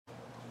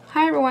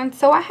Hi everyone,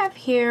 so I have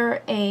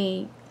here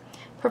a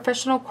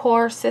professional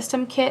core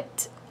system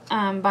kit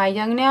by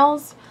Young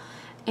Nails,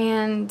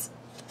 and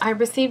I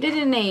received it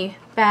in a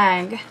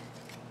bag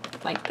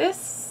like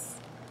this,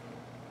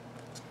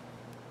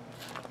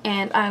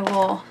 and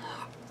I'll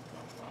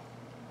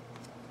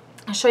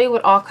show you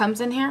what all comes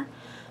in here.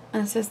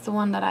 And this is the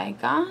one that I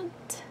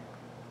got,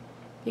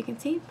 you can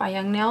see, by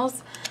Young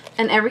Nails,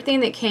 and everything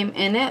that came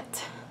in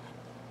it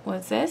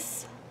was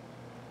this.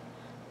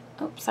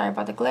 Oops, sorry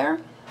about the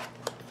glare.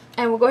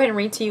 And we'll go ahead and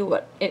read to you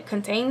what it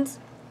contains.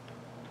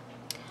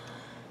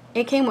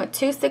 It came with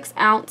 2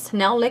 6-ounce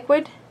nail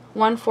liquid,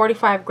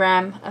 145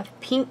 gram of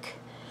pink,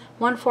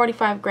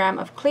 145 gram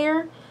of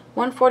clear,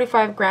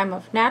 145 gram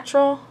of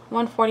natural,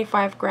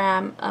 145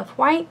 gram of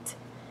white,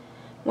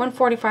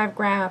 145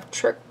 gram of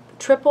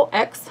triple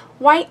X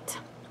white,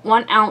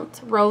 1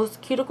 ounce rose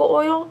cuticle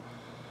oil,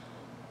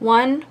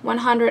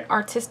 100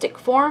 artistic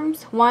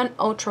forms, 1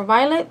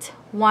 ultraviolet,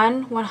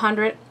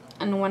 100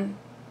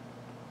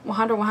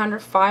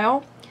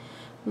 file,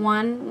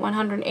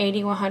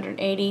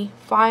 180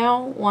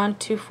 file,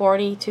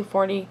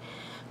 240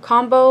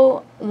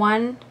 combo,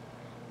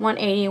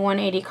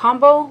 180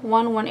 combo,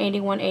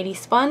 180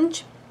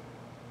 sponge,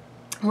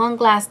 1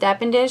 glass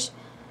dapping dish,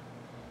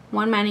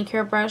 1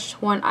 manicure brush,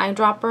 1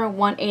 eyedropper,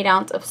 1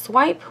 8-ounce of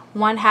swipe,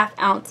 1/2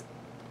 ounce,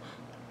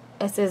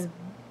 it says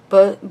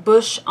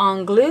bush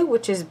on glue,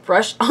 which is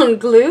brush on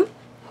glue.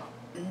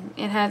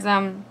 It has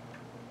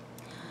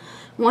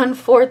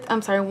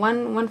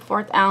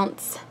 1/4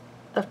 ounce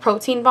of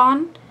protein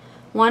bond,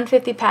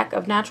 150 pack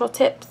of natural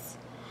tips.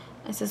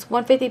 It says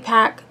 150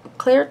 pack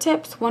clear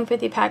tips,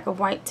 150 pack of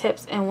white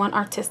tips, and 1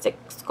 artistic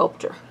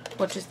sculpture,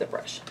 which is the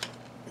brush.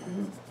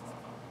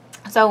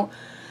 So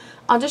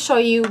I'll just show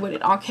you what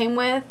it all came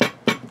with.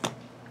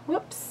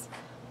 Whoops,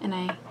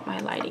 and my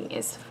lighting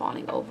is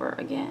falling over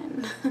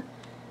again.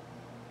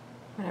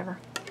 Whatever.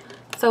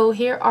 So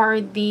here are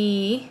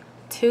the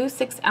 2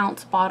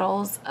 6-ounce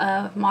bottles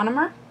of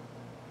monomer.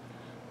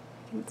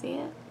 You can see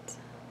it.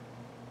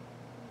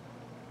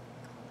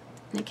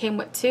 And it came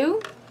with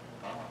 2.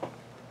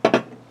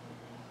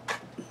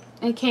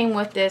 It came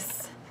with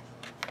this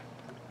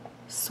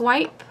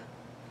swipe.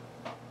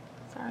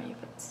 Sorry if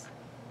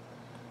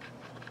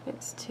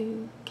it's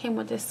too. Came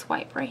with this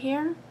swipe right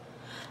here,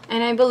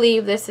 and I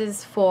believe this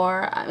is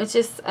for. It's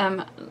just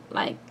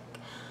like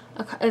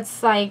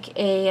it's like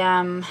a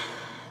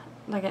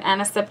like an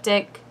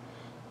antiseptic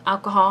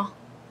alcohol.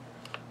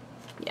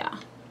 Yeah,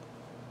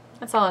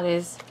 that's all it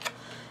is.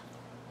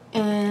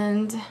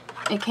 And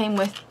it came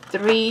with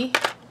 3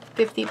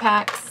 50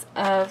 packs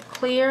of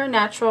clear,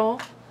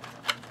 natural,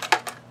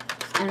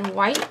 and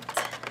white.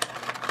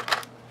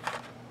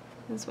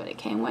 This is what it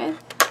came with.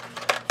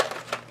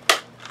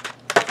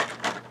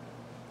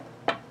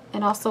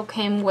 It also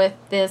came with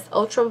this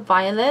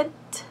ultraviolet,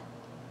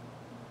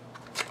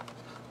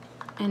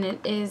 and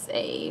it is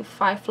a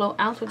 5 float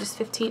ounce, which is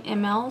 15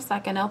 ml,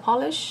 like a nail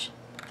polish.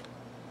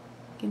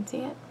 You can see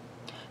it.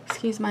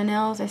 Excuse my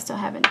nails, I still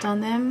haven't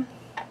done them.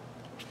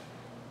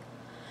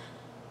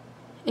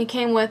 It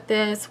came with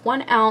this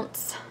 1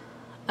 ounce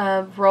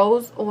of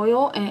rose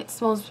oil, and it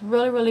smells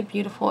really, really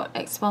beautiful.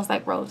 It smells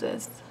like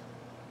roses,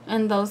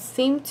 and those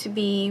seem to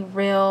be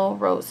real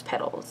rose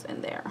petals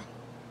in there.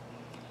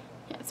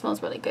 Yeah, it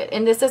smells really good.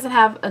 And this doesn't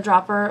have a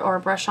dropper or a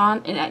brush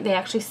on, and they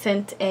actually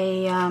sent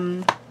a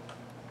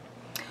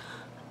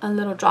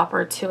little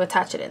dropper to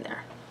attach it in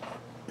there.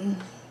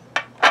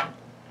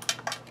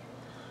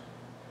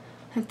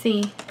 Let's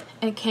see,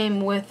 it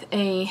came with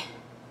a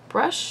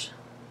brush,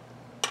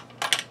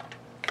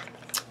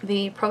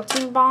 the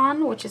protein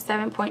bond, which is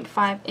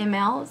 7.5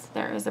 ml.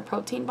 There is a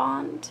protein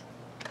bond.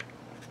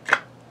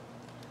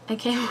 It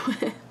came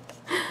with,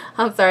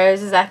 I'm sorry, I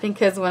was just laughing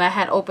because when I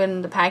had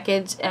opened the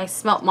package, I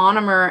smelled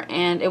monomer,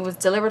 and it was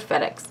delivered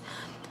FedEx.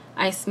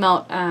 I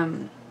smelled,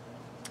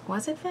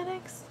 was it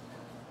FedEx?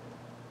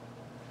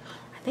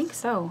 I think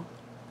so.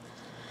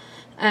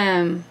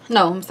 No,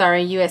 I'm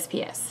sorry,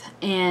 USPS.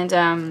 And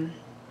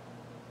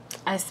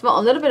I smelled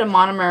a little bit of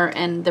monomer,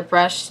 and the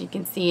brush, you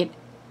can see it,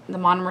 the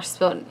monomer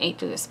spilled and ate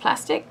through this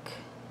plastic.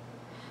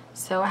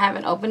 So I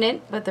haven't opened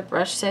it, but the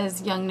brush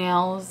says Young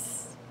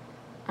Nails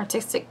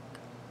Artistic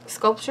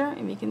Sculpture,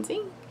 if you can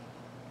see.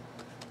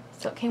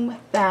 So it came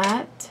with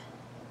that,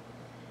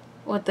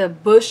 with the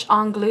bush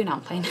on glue. No,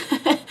 I'm playing.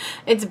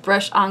 It's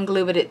brush on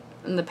glue, but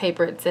in the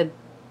paper it said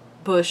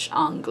bush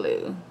on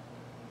glue.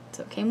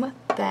 So it came with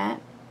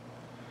that.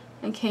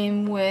 It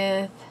came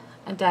with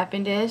a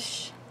dapping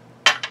dish,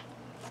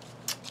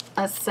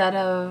 a set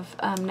of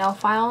nail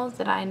files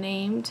that I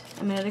named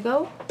a minute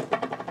ago.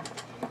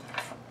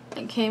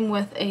 It came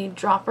with a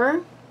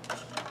dropper,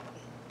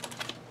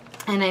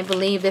 and I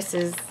believe this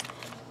is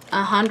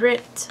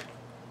 100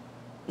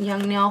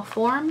 Young Nail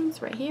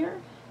forms right here.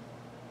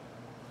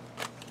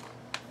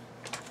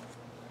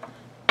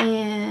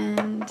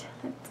 And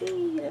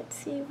let's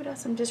see what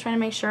else. I'm just trying to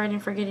make sure I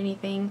didn't forget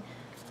anything.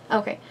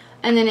 Okay,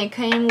 and then it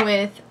came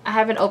with, I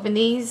haven't opened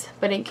these,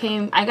 but it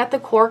came, I got the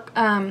core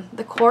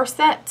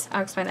set.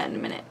 I'll explain that in a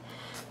minute.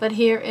 But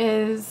here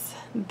is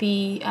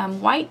the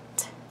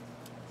white.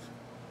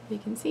 You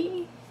can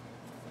see.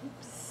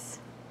 Oops.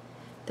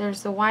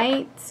 There's the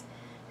white.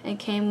 It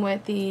came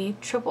with the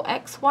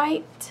XXX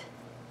white.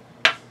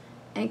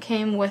 It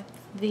came with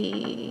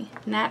the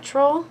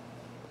natural.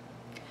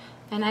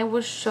 And I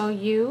will show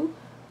you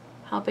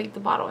how big the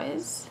bottle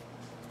is.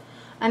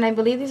 And I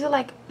believe these are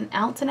like 1.5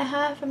 ounces,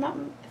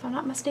 if I'm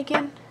not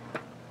mistaken.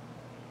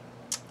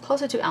 Close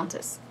to 2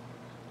 ounces.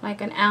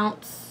 Like 1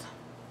 ounce.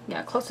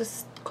 Yeah, close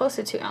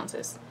to 2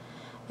 ounces.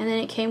 And then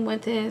it came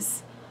with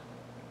this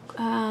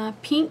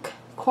pink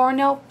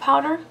Cornell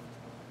powder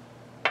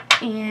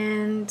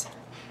and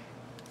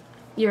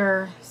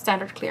your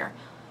standard clear.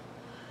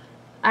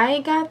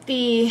 I got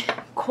the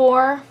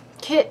core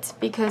kit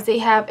because they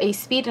have a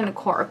speed and a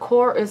core. A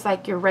core is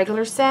like your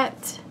regular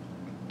set.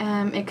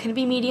 It could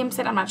be medium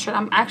set, I'm not sure.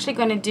 I'm actually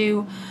going to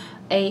do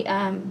a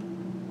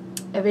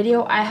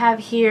video. I have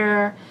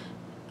here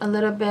a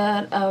little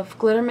bit of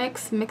glitter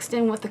mix mixed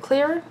in with the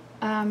clear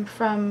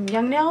from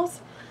Young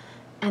Nails,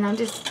 and I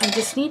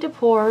just need to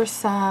pour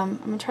some.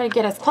 I'm gonna try to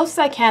get as close as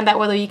I can, that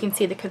way you can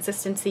see the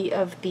consistency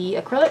of the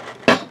acrylic.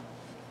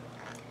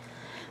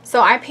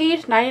 So I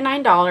paid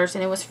 $99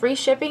 and it was free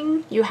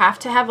shipping. You have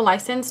to have a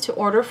license to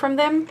order from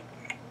them.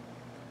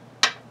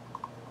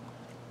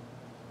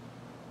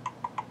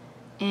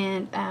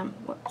 And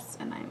whoops,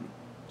 and I'm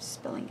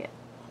spilling it.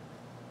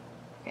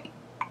 Okay.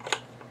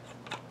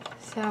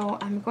 So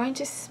I'm going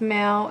to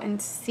smell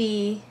and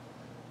see.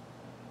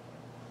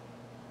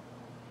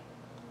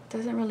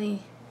 Doesn't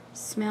really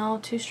smell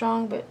too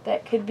strong, but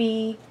that could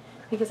be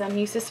because I'm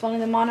used to smelling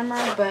the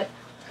monomer, but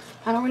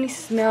I don't really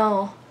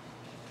smell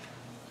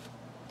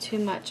too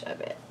much of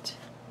it.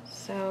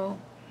 So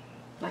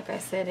like I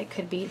said, it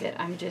could be that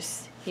I'm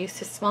just used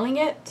to smelling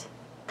it.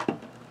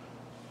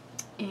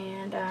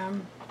 And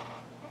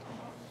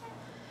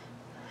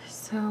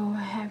so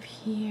I have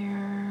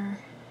here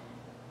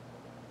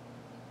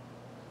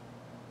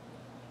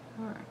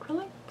your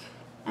acrylic,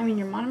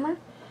 your monomer.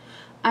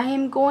 I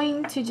am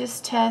going to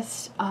just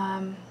test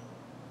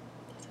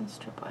since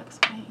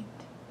XXX white.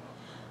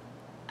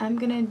 I'm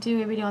gonna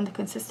do a video on the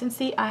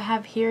consistency. I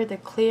have here the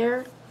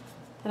clear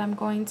that I'm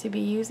going to be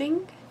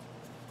using.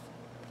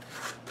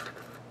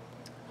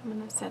 I'm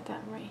gonna set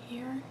that right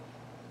here.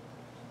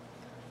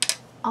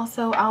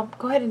 Also, I'll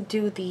go ahead and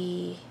do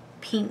the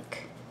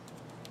pink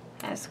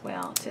as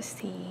well to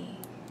see.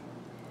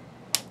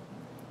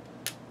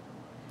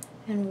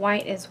 And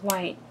white is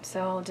white,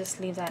 so I'll just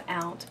leave that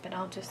out, but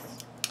I'll just,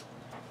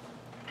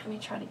 let me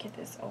try to get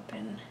this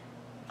open.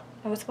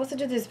 I was supposed to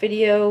do this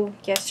video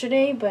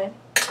yesterday, but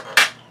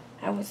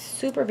I was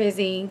super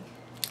busy,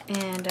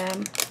 and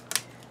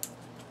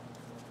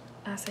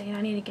I said,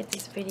 I need to get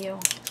this video.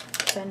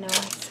 So I know I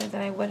said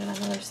that I would, and I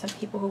know there's some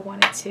people who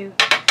wanted to,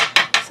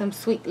 some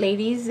sweet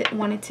ladies that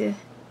wanted to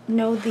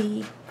know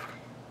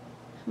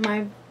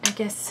I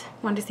guess,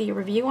 wanted to see a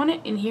review on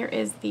it. And here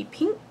is the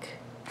pink.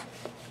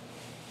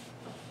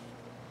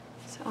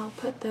 So I'll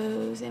put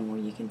those in where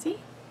you can see.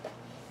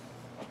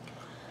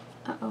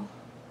 Uh-oh.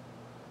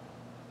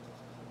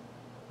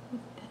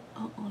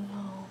 Oh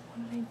no.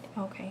 What did I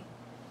do? Okay.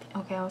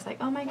 Okay, I was like,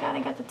 oh my god,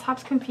 I got the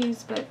tops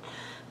confused, but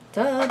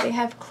duh, they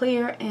have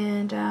clear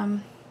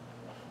and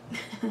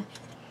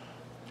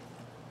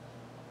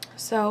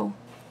so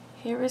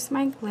here is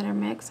my glitter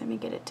mix. Let me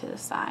get it to the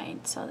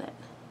side so that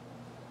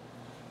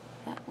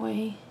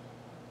way.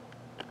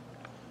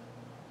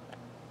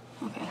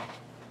 Okay.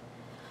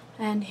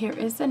 And here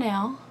is the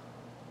nail.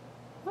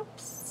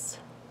 Whoops.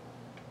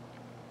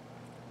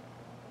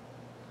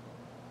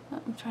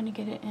 Oh, I'm trying to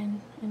get it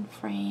in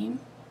frame.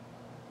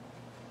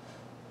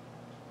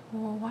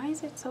 Well, why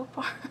is it so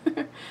far?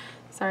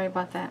 Sorry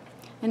about that.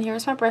 And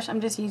here's my brush. I'm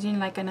just using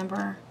like a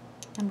number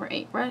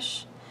 8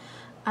 brush.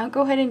 I'll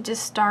go ahead and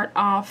just start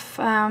off.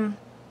 I'm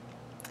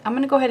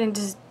going to go ahead and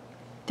just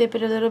dip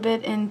it a little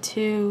bit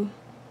into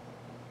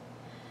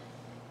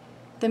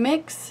the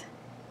mix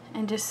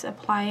and just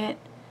apply it,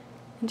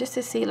 and just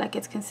to see like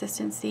its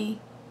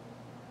consistency.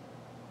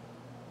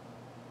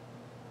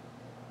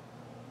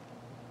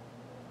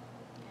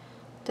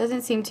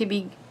 Doesn't seem to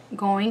be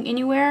going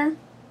anywhere,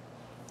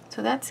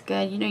 so that's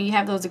good. You know, you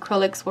have those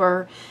acrylics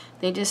where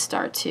they just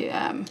start to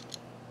and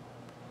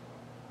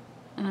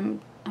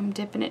I'm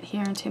dipping it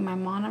here into my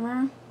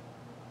monomer,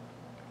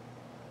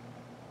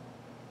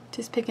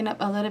 just picking up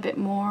a little bit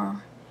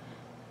more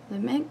of the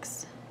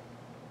mix.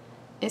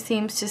 It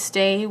seems to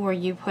stay where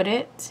you put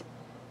it.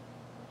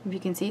 If you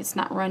can see, it's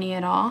not runny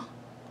at all.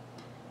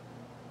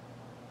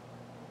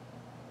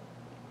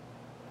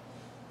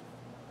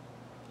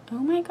 Oh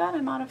my god,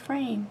 I'm out of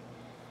frame.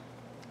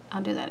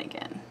 I'll do that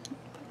again.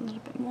 Put a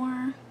little bit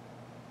more.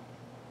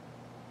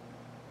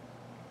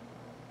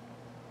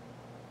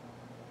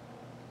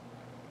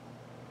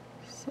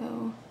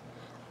 So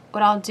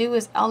what I'll do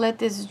is I'll let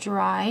this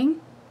dry.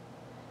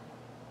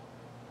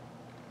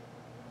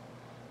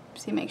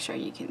 See, make sure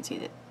you can see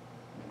that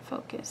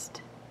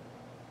focused.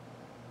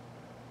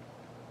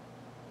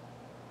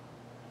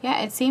 Yeah,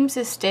 it seems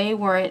to stay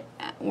where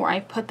I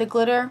put the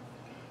glitter,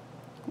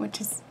 which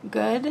is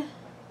good.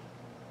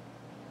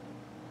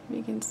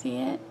 You can see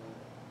it.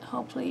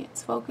 Hopefully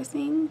it's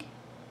focusing.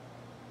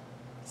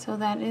 So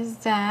that is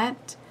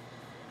that.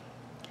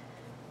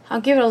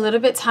 I'll give it a little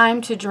bit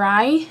time to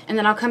dry, and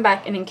then I'll come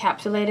back and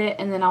encapsulate it,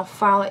 and then I'll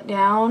file it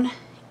down,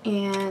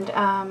 and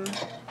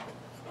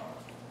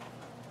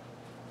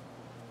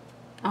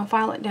I'll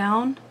file it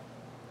down,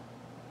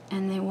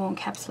 and then we'll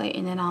encapsulate,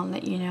 and then I'll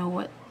let you know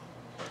what.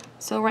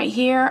 So right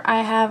here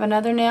I have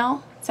another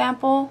nail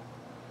sample.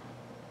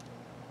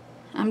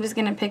 I'm just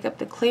gonna pick up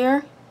the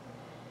clear.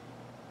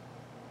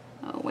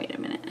 Oh, wait a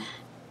minute.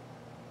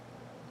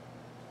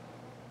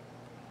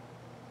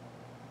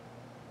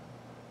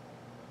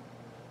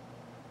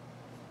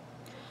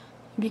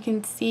 You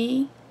can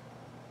see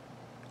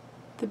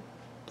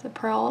the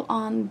pearl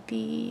on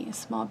the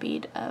small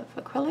bead of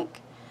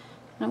acrylic,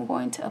 and I'm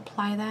going to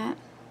apply that.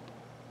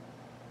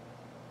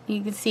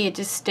 You can see it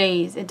just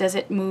stays. It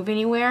doesn't move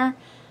anywhere,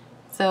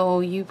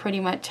 so you pretty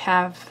much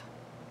have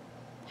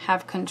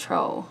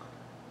control.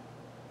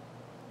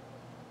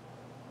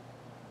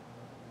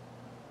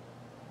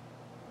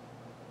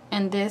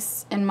 And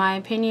this, in my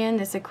opinion,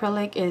 this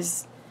acrylic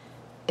is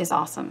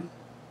awesome.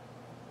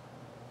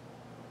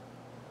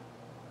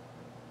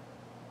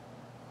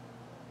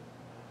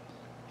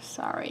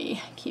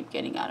 Sorry, I keep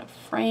getting out of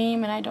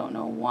frame and I don't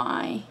know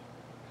why.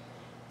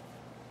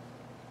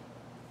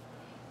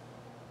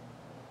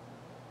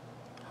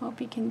 Hope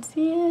you can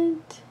see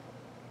it.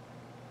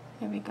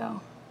 There we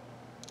go.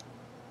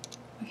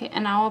 Okay,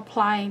 and I'll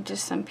apply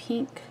just some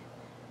pink.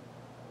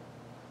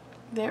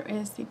 There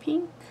is the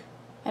pink.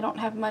 I don't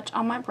have much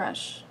on my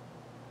brush.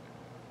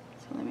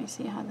 So let me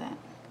see how that,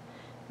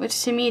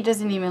 which to me it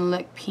doesn't even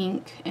look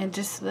pink. It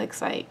just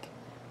looks like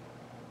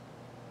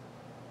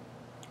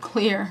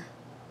clear.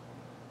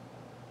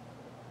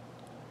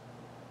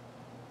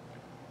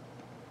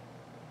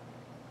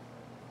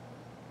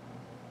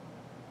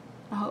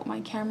 I hope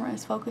my camera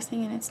is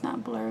focusing and it's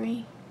not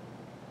blurry.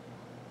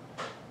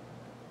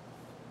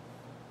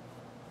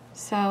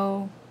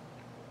 So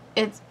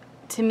it's,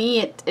 to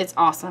me it's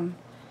awesome.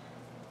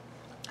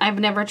 I've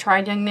never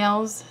tried Young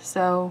Nails,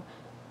 so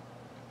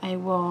I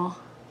will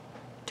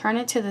turn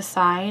it to the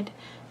side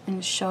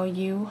and show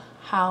you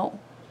how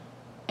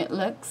it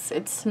looks.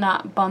 It's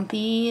not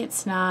bumpy,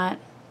 it's not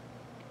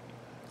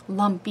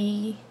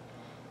lumpy.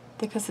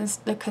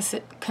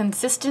 The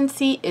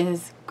consistency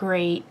is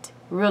great.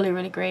 Really,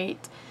 really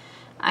great.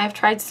 I've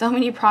tried so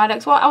many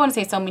products. Well, I wouldn't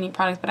say so many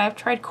products, but I've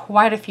tried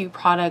quite a few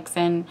products,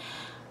 and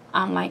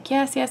I'm like,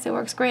 yes, it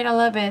works great. I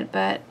love it.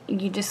 But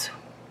you just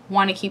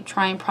want to keep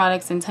trying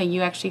products until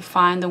you actually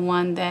find the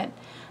one that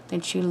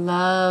you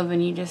love,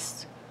 and you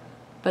just.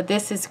 But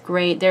this is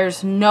great.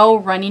 There's no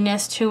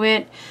runniness to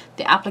it.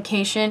 The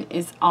application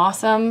is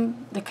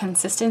awesome. The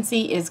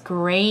consistency is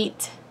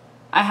great.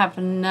 I have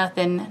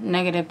nothing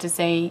negative to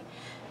say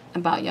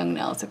about Young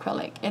Nails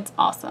acrylic. It's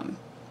awesome.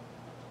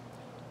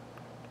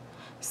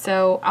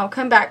 So I'll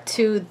come back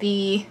to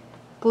the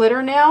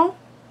glitter nail,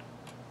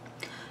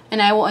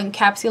 and I will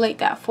encapsulate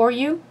that for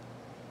you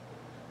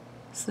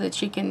so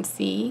that you can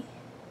see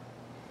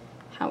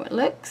how it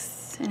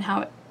looks and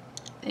how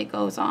it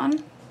goes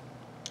on.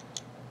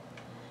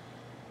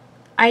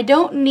 I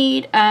don't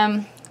need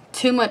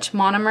too much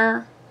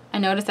monomer. I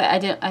noticed that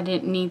I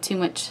didn't need too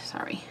much.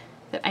 Sorry,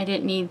 that I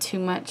didn't need too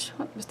much.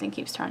 Oh, this thing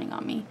keeps turning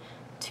on me.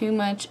 Too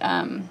much.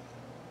 I'm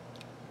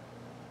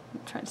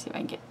trying to see if I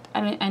can get.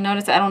 I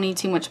noticed that I don't need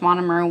too much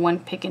monomer when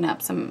picking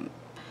up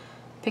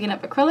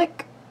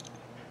acrylic.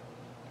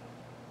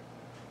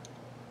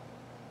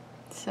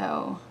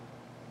 So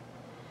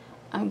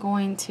I'm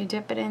going to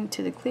dip it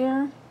into the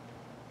clear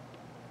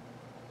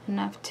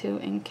enough to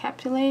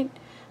encapsulate.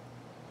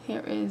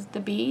 Here is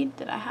the bead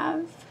that I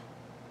have.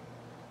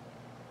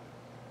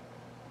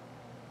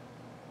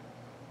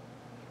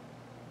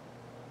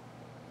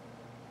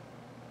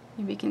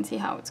 Maybe you can see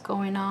how it's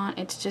going on.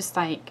 It's just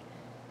like,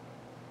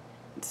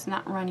 it's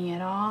not runny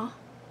at all.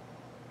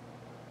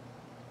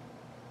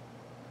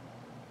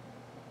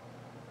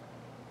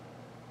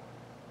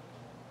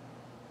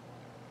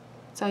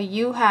 So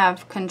you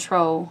have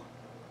control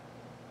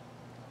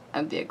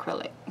of the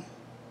acrylic.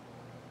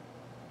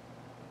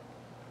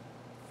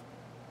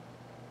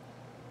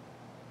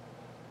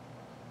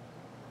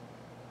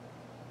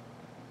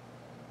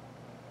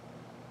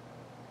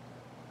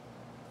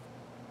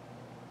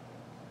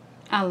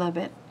 I love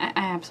it. I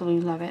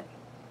absolutely love it.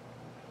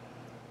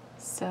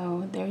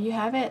 So there you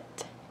have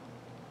it.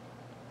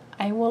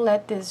 I will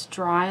let this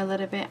dry a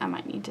little bit. I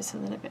might need just a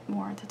little bit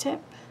more at the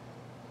tip.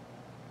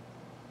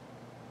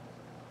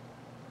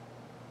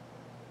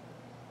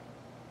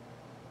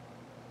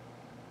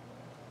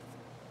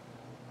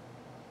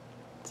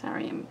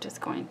 Sorry, I'm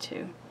just going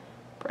to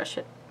brush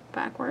it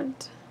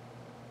backwards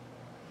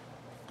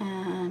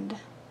and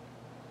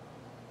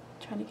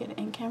try to get it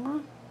in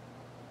camera.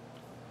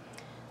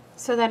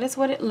 So that is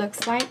what it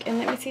looks like, and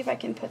let me see if I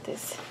can put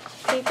this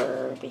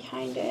paper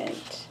behind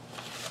it.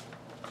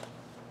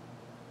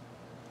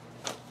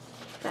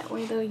 That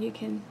way though you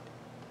can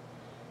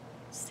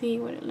see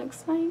what it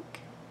looks like.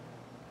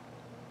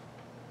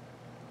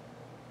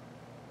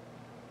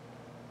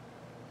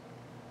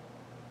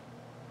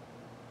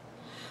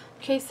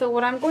 Okay, so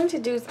what I'm going to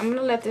do is I'm going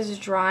to let this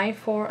dry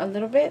for a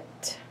little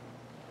bit.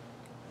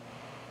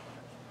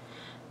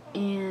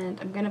 And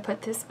I'm going to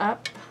put this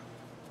up.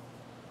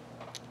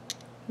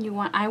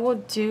 I will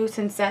do,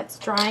 since that's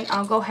drying,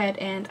 I'll go ahead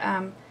and,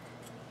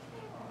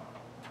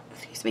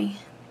 excuse me,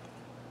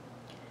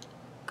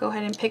 go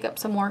ahead and pick up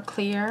some more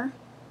clear.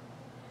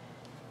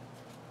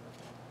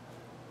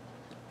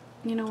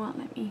 You know what,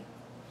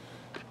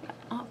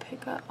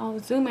 I'll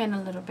zoom in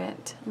a little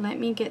bit. Let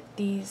me get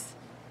these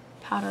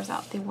powders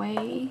out the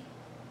way.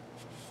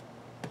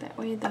 That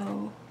way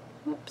though,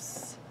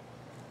 whoops,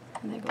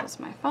 and there goes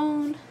my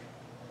phone.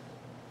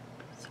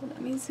 So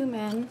let me zoom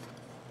in.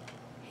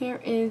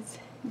 Here is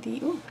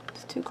the, ooh,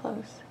 it's too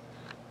close.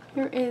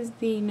 Here is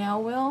the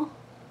nail wheel.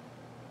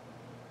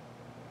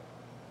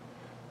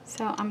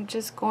 So I'm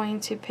just going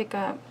to pick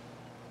up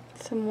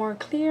some more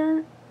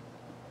clear,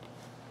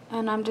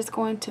 and I'm just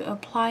going to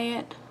apply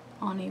it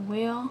on a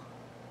wheel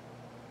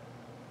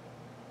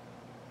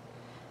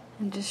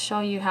and just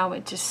show you how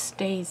it just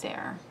stays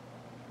there.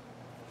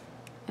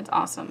 It's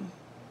awesome.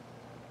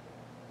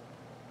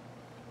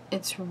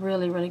 It's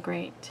really, really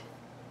great.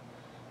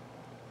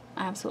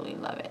 I absolutely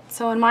love it.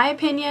 So in my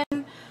opinion,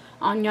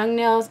 on young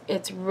nails,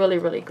 it's really,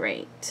 really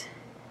great.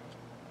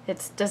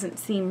 It doesn't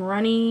seem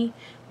runny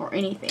or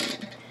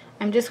anything.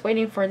 I'm just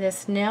waiting for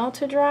this nail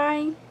to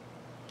dry,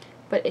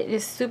 but it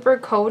is super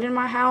cold in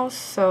my house,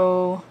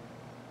 so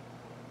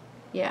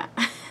yeah.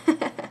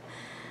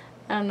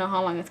 I don't know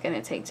how long it's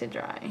gonna take to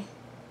dry,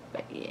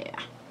 but yeah.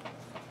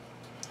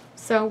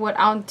 So what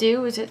I'll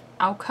do is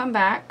I'll come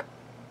back.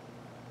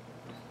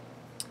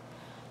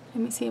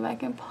 Let me see if I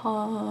can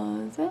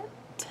pause it.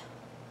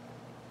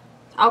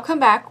 I'll come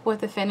back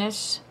with the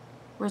finished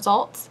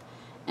results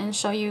and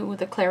show you with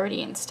the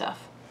clarity and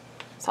stuff.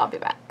 So I'll be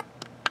back.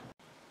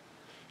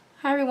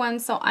 Hi everyone,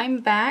 so I'm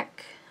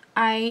back.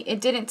 It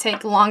didn't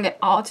take long at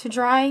all to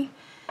dry.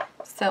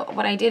 So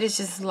what I did is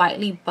just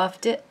lightly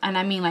buffed it, and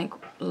I mean like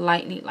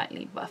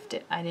lightly buffed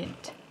it. I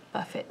didn't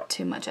buff it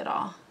too much at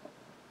all.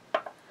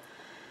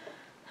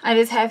 I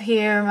just have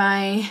here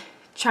my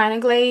China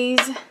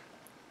Glaze.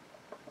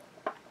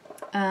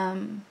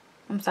 I'm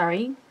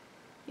sorry.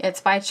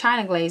 It's by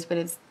China Glaze, but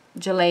it's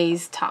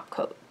Gelée top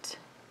coat.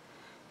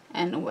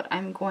 And what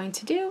I'm going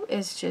to do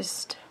is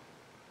just,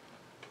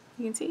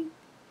 you can see,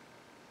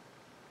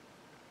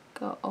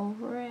 go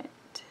over it.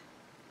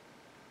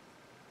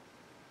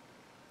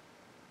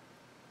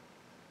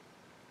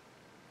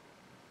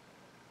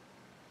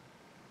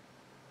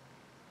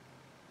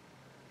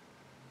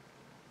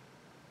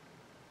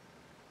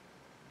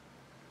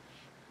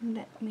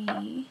 Let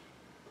me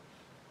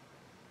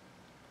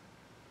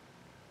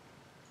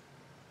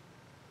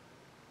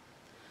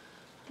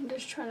I'm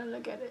just trying to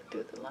look at it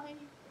through the light.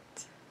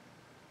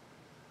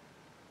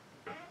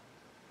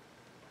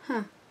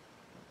 Huh.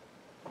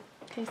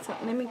 Okay, so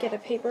let me get a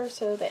paper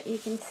so that you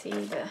can see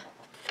the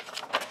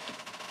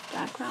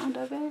background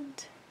of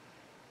it.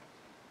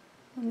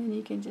 And then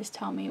you can just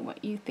tell me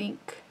what you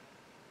think.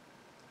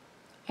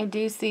 I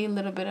do see a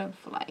little bit of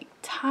like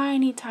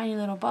tiny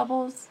little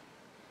bubbles.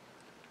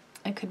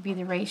 It could be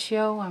the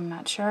ratio, I'm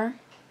not sure.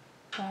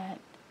 But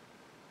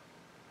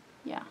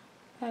yeah,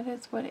 that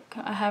is what it,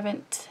 I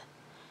haven't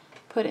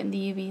put it in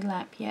the UV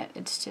lamp yet.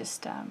 It's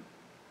just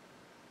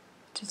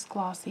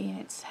glossy and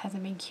it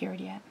hasn't been cured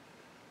yet.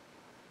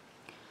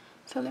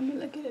 So let me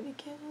look at it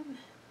again.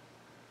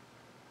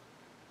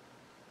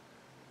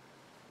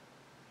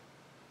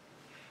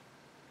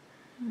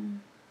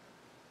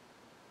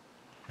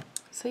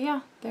 So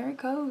yeah, there it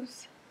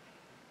goes.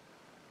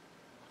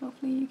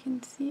 Hopefully you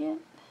can see it.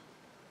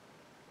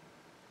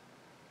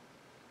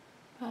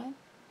 But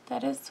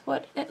that is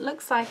what it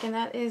looks like, and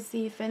that is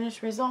the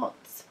finished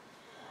results.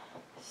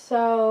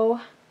 So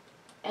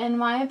in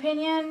my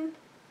opinion,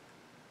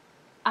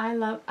 I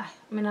love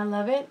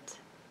it.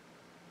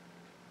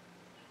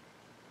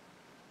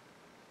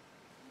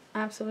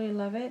 Absolutely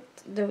love it.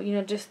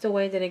 Just the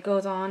way that it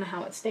goes on,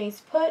 how it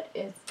stays put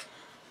is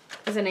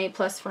an A+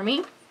 for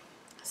me.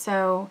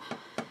 So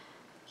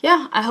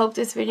yeah, I hope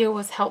this video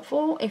was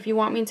helpful. If you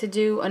want me to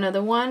do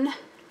another one,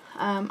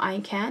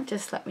 I can.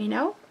 Just let me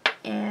know.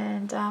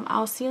 And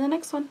I'll see you in the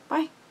next one.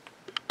 Bye.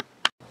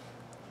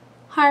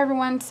 Hi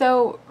everyone.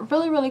 So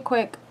really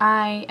quick,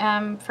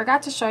 I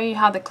forgot to show you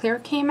how the clear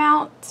came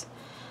out.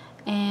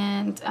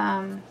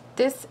 And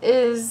this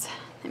is,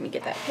 let me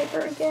get that paper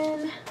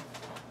again.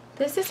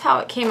 This is how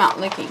it came out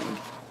looking.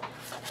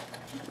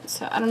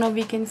 So I don't know if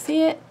you can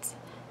see it.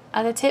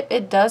 At the tip,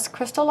 it does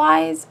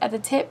crystallize at the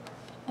tip.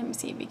 Let me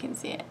see if you can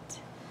see it.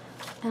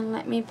 And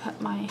let me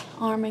put my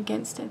arm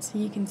against it so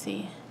you can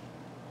see.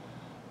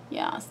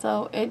 Yeah,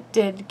 so it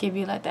did give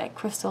you like that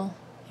crystal.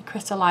 It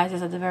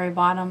crystallizes at the very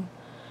bottom.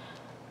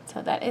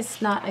 So that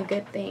is not a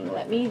good thing.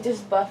 Let me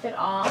just buff it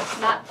off.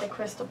 Not the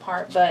crystal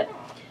part, but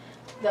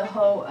the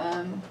whole,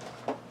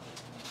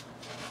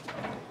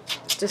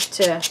 just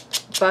to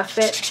buff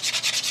it.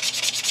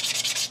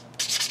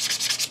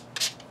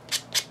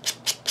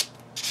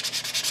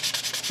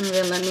 And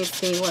then let me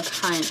see what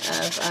kind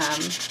of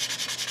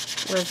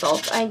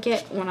results I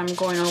get when I'm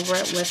going over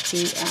it with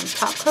the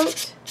top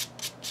coat.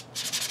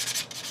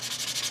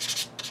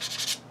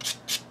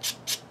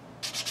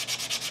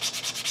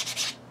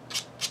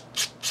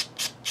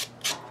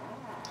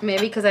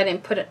 Maybe because I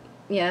didn't put it,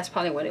 yeah, that's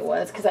probably what it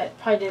was, because I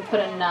probably didn't put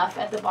enough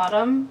at the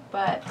bottom,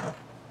 but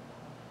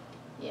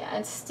yeah,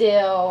 it's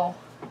still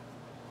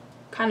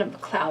kind of a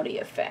cloudy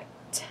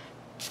effect.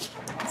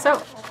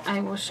 So I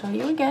will show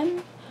you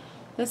again.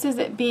 This is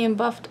it being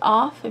buffed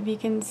off, if you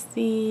can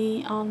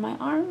see on my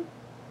arm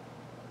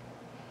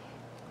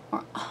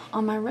or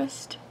on my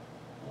wrist.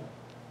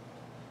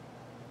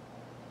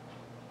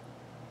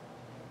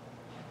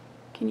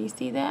 Can you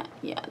see that?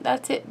 Yeah,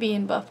 that's it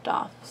being buffed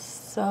off.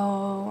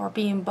 So, or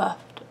being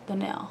buffed, the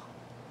nail.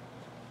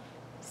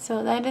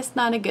 So that is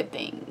not a good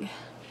thing.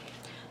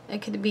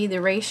 It could be the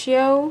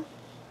ratio,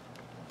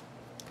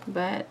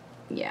 but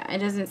yeah, it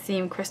doesn't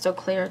seem crystal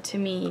clear to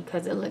me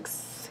because it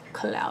looks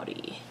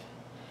cloudy.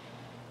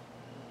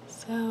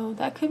 So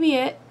that could be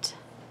it.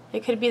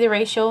 It could be the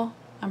ratio.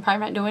 I'm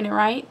probably not doing it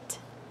right,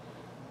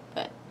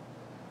 but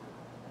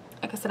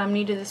like I said, I'm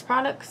new to this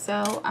product,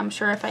 so I'm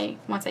sure if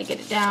once I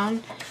get it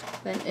down,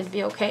 then it'd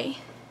be okay.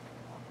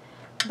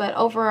 But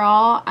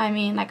overall, I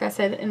mean, like I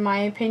said, in my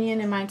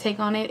opinion and my take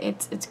on it,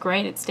 it's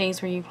great. It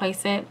stays where you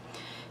place it,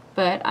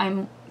 but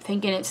I'm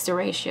thinking it's the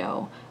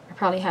ratio. I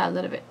probably had a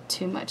little bit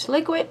too much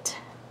liquid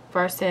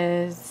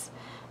versus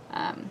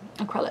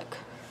acrylic.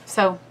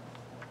 So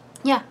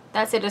yeah,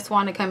 that's it. Just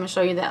wanted to come and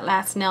show you that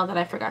last nail that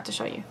I forgot to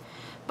show you.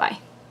 Bye.